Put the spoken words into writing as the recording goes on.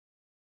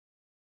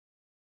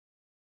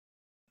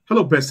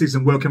Hello besties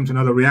and welcome to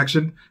another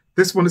reaction.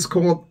 This one is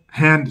called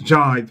Hand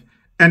Jive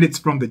and it's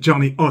from the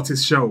Johnny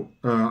OTIS show.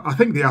 I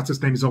think the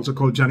artist name is also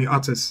called Johnny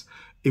OTIS.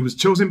 It was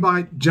chosen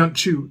by John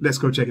Chu. Let's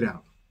go check it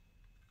out.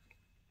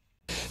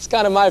 It's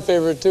kind of my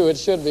favorite too. It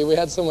should be. We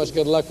had so much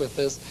good luck with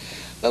this.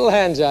 Little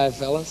hand jive,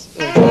 fellas.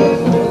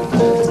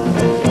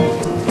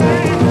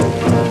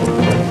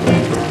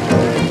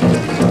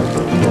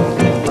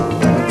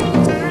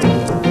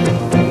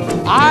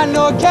 I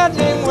know a cat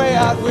named Way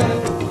Out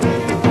Willie.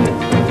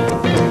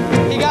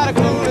 He got a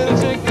cool little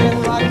chick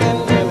named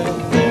Rockin' Lily.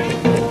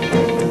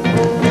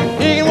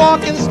 He can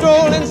walk and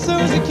stroll in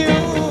Susie Q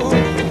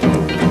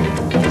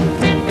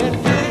and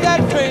do that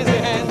crazy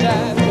hand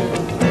jive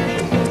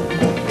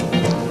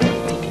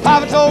too.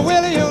 Papa told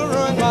Willie, you'll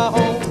ruin my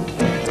home.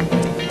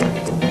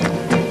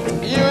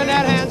 You and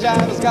that hand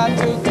jive has got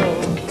to go.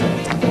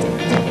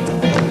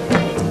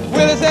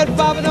 Willie said,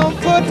 Papa, don't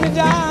put me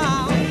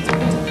down.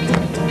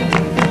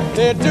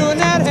 They're doing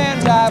that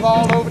hand jive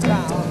all over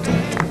town.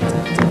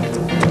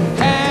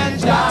 Hand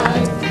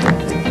jive,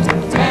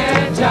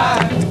 hand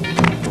jive,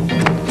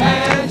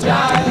 hand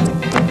jive,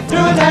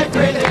 doing that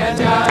crazy hand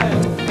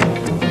jive.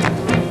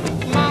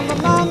 Mama,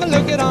 mama,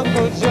 look at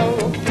Uncle Joe.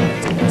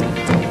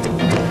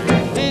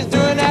 He's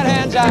doing that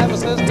hand jive with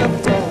Sister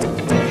Flo.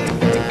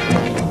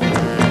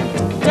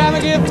 Grandma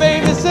give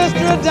baby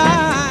sister a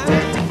dime.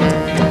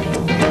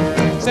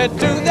 Said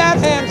do that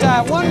hand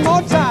jive one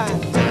more time.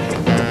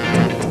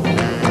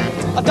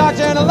 A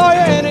doctor and a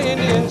lawyer and an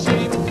Indian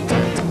chief.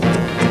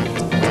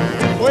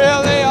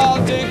 Well, they all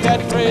dig that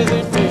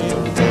crazy beat.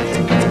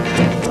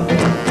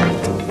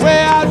 Way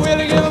Out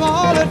Willie give them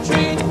all a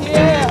treat,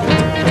 yeah.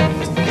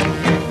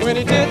 When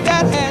he did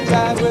that hand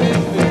jive with his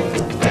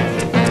feet.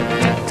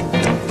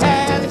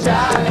 Hand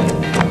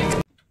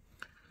jive.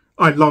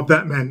 I love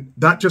that, man.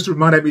 That just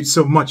reminded me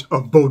so much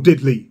of Bo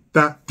Diddley.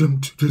 That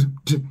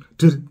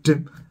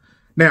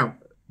now,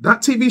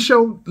 that TV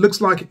show looks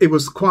like it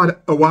was quite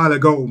a while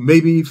ago,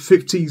 maybe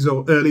 50s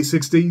or early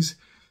 60s.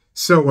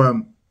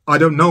 So I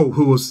don't know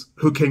who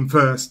came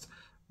first,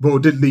 Bo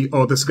Diddley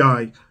or this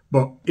guy,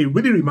 but it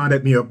really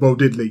reminded me of Bo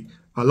Diddley.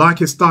 I like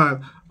his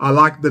style. I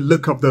like the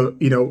look of the,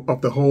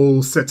 of the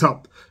whole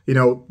setup.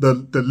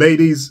 The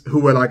ladies who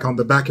were like on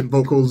the backing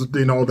vocals,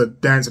 doing all the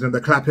dancing and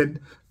the clapping,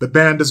 the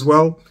band as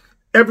well.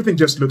 Everything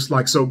just looks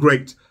like so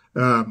great.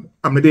 I'm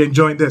really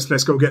enjoying this.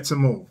 Let's go get some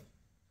more.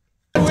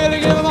 Willie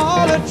give them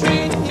all a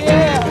treat,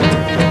 yeah.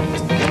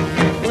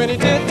 When he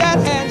did that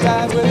hand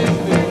jive with his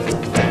feet.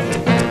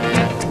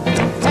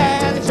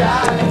 Hand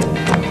jive,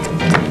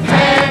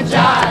 hand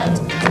jive,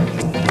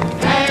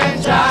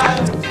 hand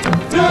jive,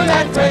 doing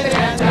that crazy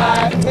hand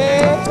jive,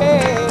 hey,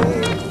 hey.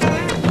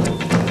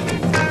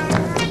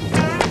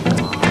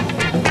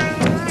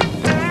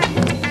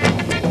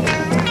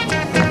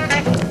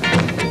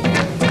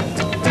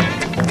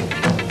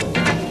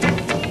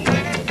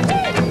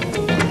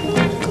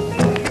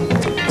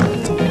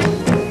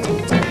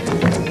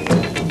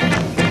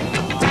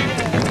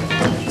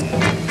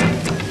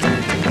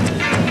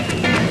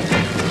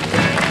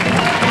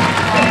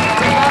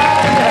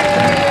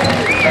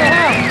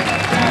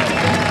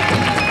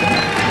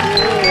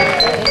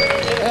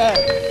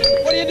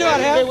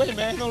 Hey, wait,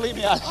 man, don't leave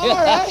me out here. All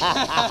right.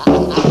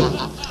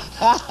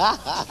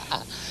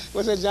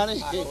 What's that, Johnny?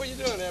 What were you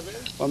doing there, man?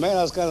 Well, man,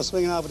 I was kind of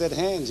swinging off with that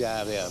hand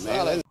jive there,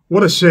 man.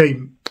 What a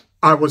shame.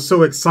 I was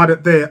so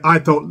excited there. I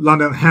thought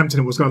Lionel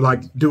Hampton was going to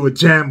like do a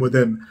jam with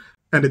him.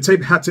 And the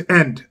tape had to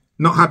end.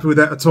 Not happy with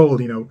that at all,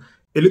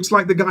 It looks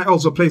like the guy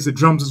also plays the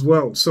drums as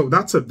well. So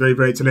that's a very,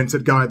 very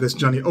talented guy, this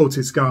Johnny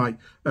OTIS guy.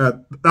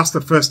 That's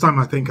the first time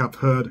I think I've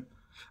heard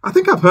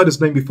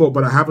his name before,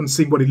 but I haven't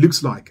seen what he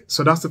looks like.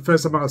 So that's the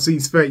first time I see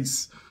his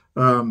face.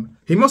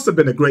 He must have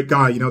been a great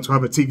guy, to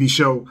have a TV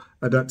show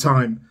at that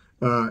time.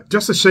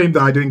 Just a shame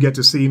that I didn't get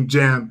to see him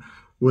jam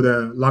with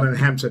Lionel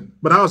Hampton.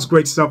 But that was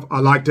great stuff. I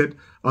liked it.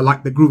 I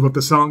liked the groove of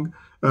the song.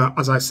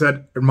 As I said,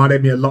 it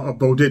reminded me a lot of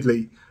Bo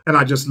Diddley. And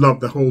I just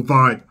loved the whole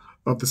vibe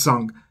of the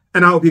song.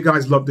 And I hope you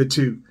guys loved it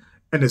too.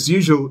 And as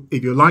usual,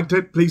 if you liked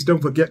it, please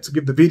don't forget to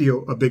give the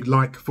video a big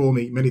like for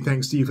me. Many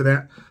thanks to you for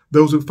that.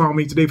 Those who found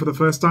me today for the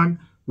first time,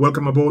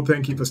 welcome aboard.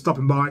 Thank you for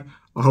stopping by.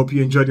 I hope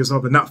you enjoyed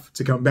yourself enough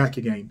to come back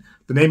again.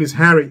 The name is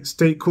Harry.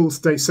 Stay cool,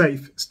 stay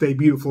safe, stay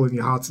beautiful in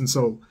your hearts and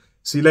soul.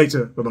 See you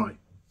later. Bye-bye.